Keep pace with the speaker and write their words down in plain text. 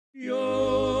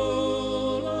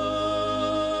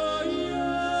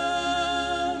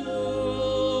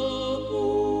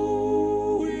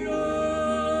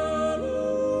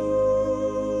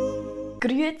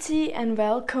Grüezi and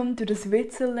welcome to the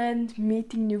Switzerland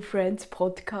Meeting New Friends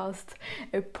podcast,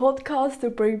 a podcast to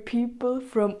bring people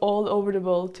from all over the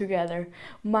world together.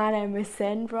 My name is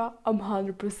Sandra, I'm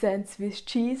 100% Swiss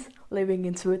cheese, living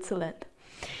in Switzerland.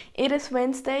 It is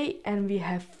Wednesday and we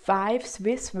have 5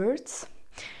 Swiss words.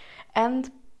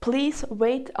 And please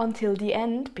wait until the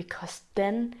end because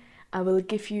then I will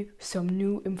give you some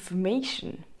new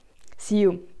information. See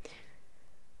you.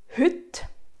 Heute,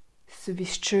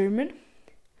 Swiss German.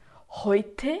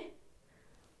 Heute,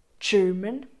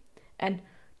 German, and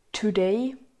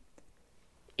today,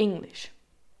 English.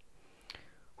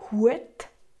 Hut,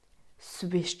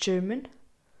 Swiss German,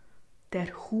 der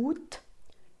Hut,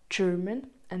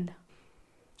 German, and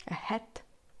a hat,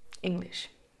 English.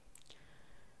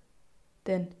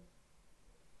 Then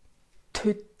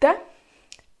Hütte,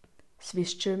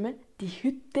 Swiss German, die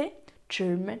Hütte,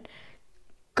 German,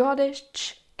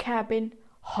 cottage, cabin,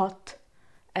 hut,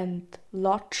 and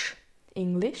lodge,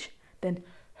 English. Then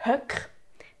Höck,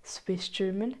 Swiss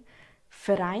German,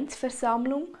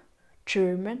 Vereinsversammlung,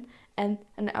 German, and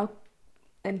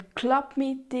club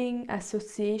meeting,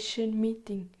 association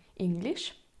meeting,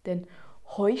 English. Then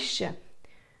Heusche,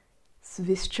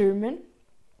 Swiss German,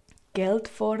 Geld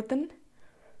fordern,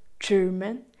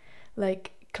 German,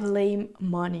 like claim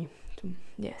money.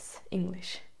 Yes,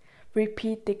 English.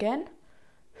 Repeat again.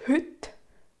 Hüt,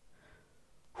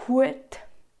 Hut,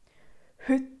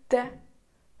 Hütte,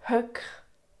 Höck,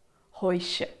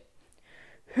 Heusche.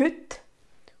 Hüt,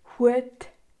 Hut,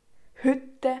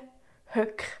 Hütte,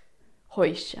 Höck,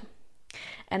 Heusche.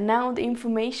 And now the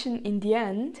information in the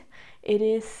end, it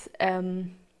is,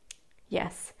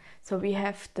 yes, so we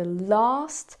have the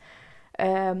last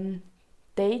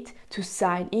date to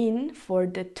sign in for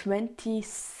the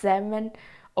 27th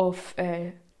of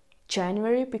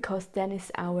January, because then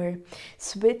is our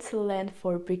Switzerland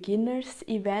for Beginners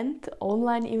event,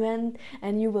 online event,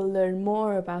 and you will learn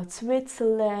more about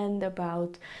Switzerland,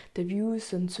 about the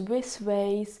views on Swiss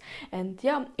ways. And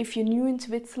yeah, if you're new in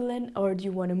Switzerland or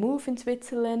you want to move in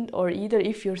Switzerland, or either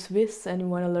if you're Swiss and you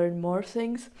want to learn more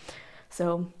things,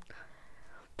 so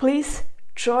please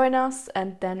join us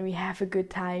and then we have a good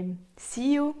time.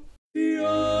 See you!